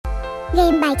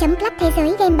Game bài.club, thế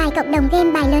giới game bài, cộng đồng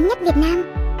game bài lớn nhất Việt Nam.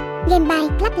 Game bài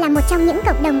Club là một trong những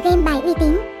cộng đồng game bài uy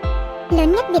tín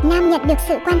lớn nhất Việt Nam, nhận được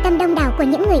sự quan tâm đông đảo của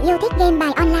những người yêu thích game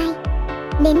bài online.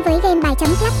 Đến với game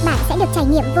bài.club, bạn sẽ được trải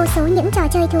nghiệm vô số những trò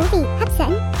chơi thú vị, hấp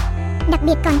dẫn. Đặc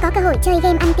biệt còn có cơ hội chơi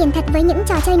game ăn tiền thật với những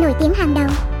trò chơi nổi tiếng hàng đầu.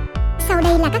 Sau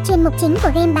đây là các chuyên mục chính của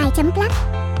game bài.club.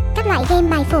 Các loại game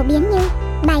bài phổ biến như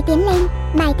bài tiến lên.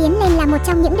 Bài tiến lên là một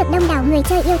trong những được đông đảo người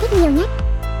chơi yêu thích nhiều nhất.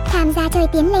 Tham gia chơi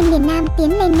tiến lên miền Nam,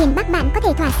 tiến lên miền Bắc, bạn có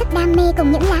thể thỏa sức đam mê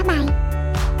cùng những lá bài.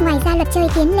 Ngoài ra, luật chơi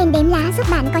tiến lên đếm lá giúp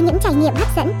bạn có những trải nghiệm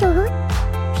hấp dẫn, thu hút.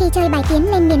 Khi chơi bài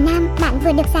tiến lên miền Nam, bạn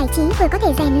vừa được giải trí vừa có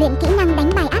thể rèn luyện kỹ năng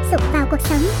đánh bài áp dụng vào cuộc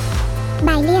sống.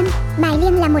 Bài liêng. Bài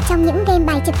liêng là một trong những game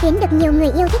bài trực tuyến được nhiều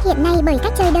người yêu thích hiện nay bởi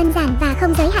cách chơi đơn giản và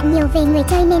không giới hạn nhiều về người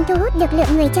chơi nên thu hút được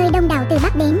lượng người chơi đông đảo từ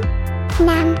Bắc đến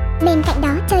Nam. Bên cạnh đó,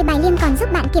 chơi bài liêng còn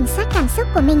giúp bạn kiểm soát cảm xúc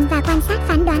của mình và quan sát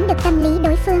phán đoán được tâm lý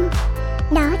đối phương.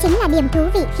 Đó chính là điểm thú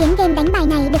vị khiến game đánh bài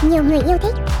này được nhiều người yêu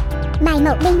thích. Bài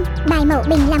mậu binh. Bài mậu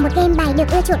binh là một game bài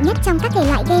được ưa chuộng nhất trong các thể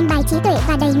loại game bài trí tuệ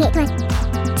và đầy nghệ thuật.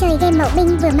 Chơi game mậu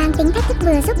binh vừa mang tính thách thức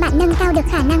vừa giúp bạn nâng cao được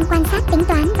khả năng quan sát, tính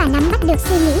toán và nắm bắt được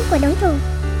suy nghĩ của đối thủ.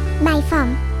 Bài phỏm.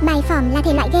 Bài phỏm là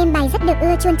thể loại game bài rất được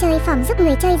ưa chuộng. Chơi phỏm giúp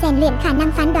người chơi rèn luyện khả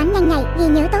năng phán đoán nhanh nhạy, ghi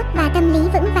nhớ tốt và tâm lý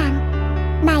vững vàng.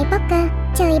 Bài poker.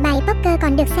 Chơi bài poker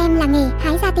còn được xem là nghề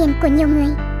hái ra tiền của nhiều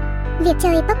người. Việc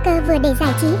chơi poker vừa để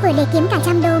giải trí vừa để kiếm cả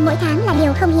trăm đô mỗi tháng là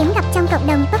điều không hiếm gặp trong cộng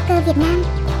đồng poker Việt Nam.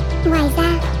 Ngoài ra,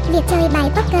 việc chơi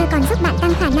bài poker còn giúp bạn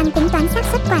tăng khả năng tính toán, xác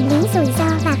suất, quản lý rủi ro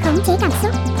và khống chế cảm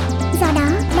xúc. Do đó,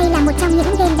 đây là một trong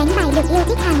những game đánh bài được yêu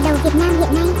thích hàng đầu Việt Nam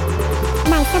hiện nay.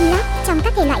 Bài sâm lốc. Trong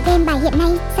các thể loại game bài hiện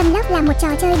nay, sâm lốc là một trò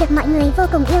chơi được mọi người vô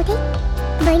cùng yêu thích.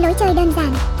 Với lối chơi đơn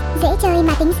giản, dễ chơi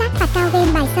mà tính xác phạt cao,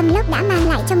 game bài sâm lốc đã mang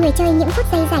lại cho người chơi những phút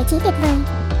giây giải trí tuyệt vời.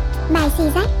 Bài xì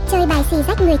rách. Chơi bài xì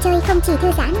rách, người chơi không chỉ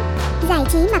thư giãn, giải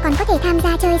trí mà còn có thể tham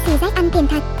gia chơi xì rách ăn tiền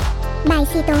thật. Bài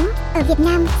xì tố. Ở Việt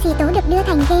Nam, xì tố được đưa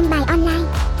thành game bài online.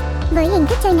 Với hình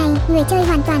thức chơi này, người chơi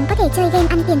hoàn toàn có thể chơi game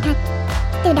ăn tiền thật.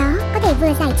 Từ đó, có thể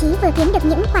vừa giải trí vừa kiếm được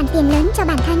những khoản tiền lớn cho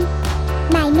bản thân.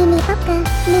 Bài mini poker.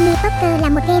 Mini poker là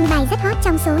một game bài rất hot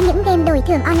trong số những game đổi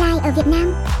thưởng online ở Việt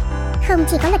Nam. Không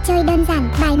chỉ có luật chơi đơn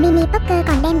giản, bài mini poker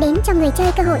còn đem đến cho người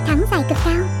chơi cơ hội thắng giải cực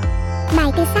cao.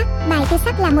 Bài tư sắc. Bài tư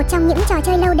sắc là một trong những trò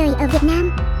chơi lâu đời ở Việt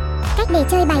Nam. Cách để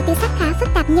chơi bài tư sắc khá phức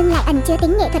tạp nhưng lại ẩn chứa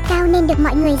tính nghệ thuật cao nên được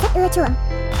mọi người rất ưa chuộng.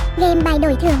 Game bài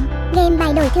đổi thưởng. Game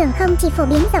bài đổi thưởng không chỉ phổ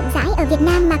biến rộng rãi ở Việt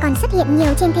Nam mà còn xuất hiện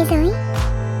nhiều trên thế giới.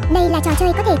 Đây là trò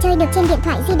chơi có thể chơi được trên điện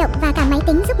thoại di động và cả máy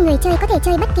tính, giúp người chơi có thể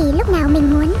chơi bất kỳ lúc nào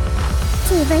mình muốn.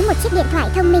 Chỉ với một chiếc điện thoại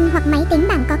thông minh hoặc máy tính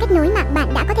bảng có kết nối mạng,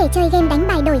 bạn đã có thể chơi game đánh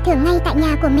bài đổi thưởng ngay tại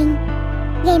nhà của mình.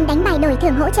 Game đánh bài đổi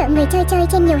thưởng hỗ trợ người chơi chơi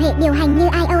trên nhiều hệ điều hành như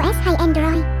iOS hay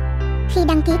Android. Khi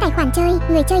đăng ký tài khoản chơi,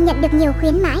 người chơi nhận được nhiều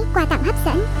khuyến mãi, quà tặng hấp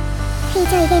dẫn. Khi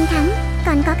chơi game thắng,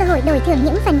 còn có cơ hội đổi thưởng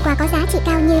những phần quà có giá trị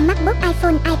cao như MacBook,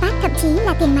 iPhone, iPad, thậm chí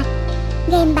là tiền mặt.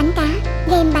 Game bắn cá.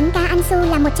 Game bắn cá ăn xu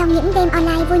là một trong những game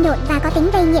online vui nhộn và có tính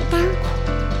gây nghiện cao.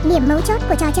 Điểm mấu chốt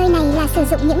của trò chơi này là sử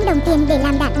dụng những đồng tiền để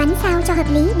làm đạn bắn sao cho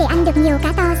hợp lý để ăn được nhiều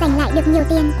cá to, giành lại được nhiều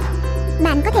tiền.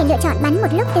 Bạn có thể lựa chọn bắn một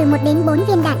lúc từ 1 đến 4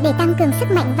 viên đạn để tăng cường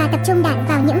sức mạnh và tập trung đạn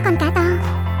vào những con cá to.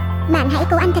 Bạn hãy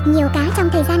cố ăn thật nhiều cá trong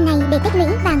thời gian này để tích lũy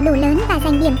vàng đủ lớn và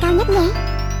giành điểm cao nhất nhé.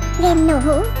 Game nổ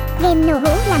hũ. Game nổ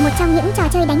hũ là một trong những trò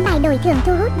chơi đánh bài đổi thưởng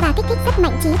thu hút và kích thích rất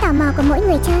mạnh trí tò mò của mỗi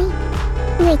người chơi.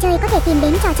 Người chơi có thể tìm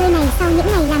đến trò chơi này sau những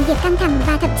ngày làm việc căng thẳng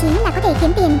và thậm chí là có thể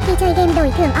kiếm tiền khi chơi game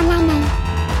đổi thưởng online này.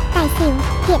 Tài xỉu.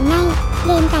 Hiện nay,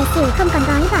 game tài xỉu không còn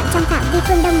gói gọn trong phạm vi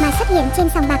phương Đông mà xuất hiện trên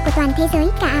sòng bạc của toàn thế giới,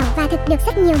 cả ảo và thực, được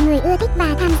rất nhiều người ưa thích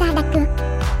và tham gia đặt cược.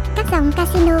 Các dòng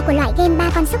casino của loại game ba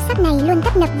con xúc sắc này luôn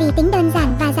tấp nập vì tính đơn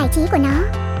giản và giải trí của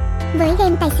nó. Với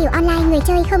game tài xỉu online, người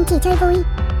chơi không chỉ chơi vui,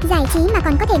 giải trí mà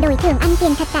còn có thể đổi thưởng ăn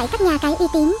tiền thật tại các nhà cái uy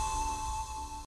tín.